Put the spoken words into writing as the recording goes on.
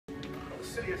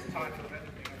silliest title of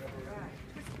anything I've ever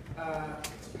written.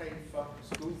 It's paid for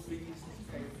school fees, it's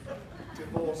paid for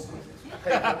divorces, it's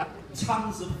paid for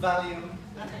tons of Valium,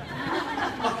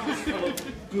 buckets full of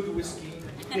good whiskey.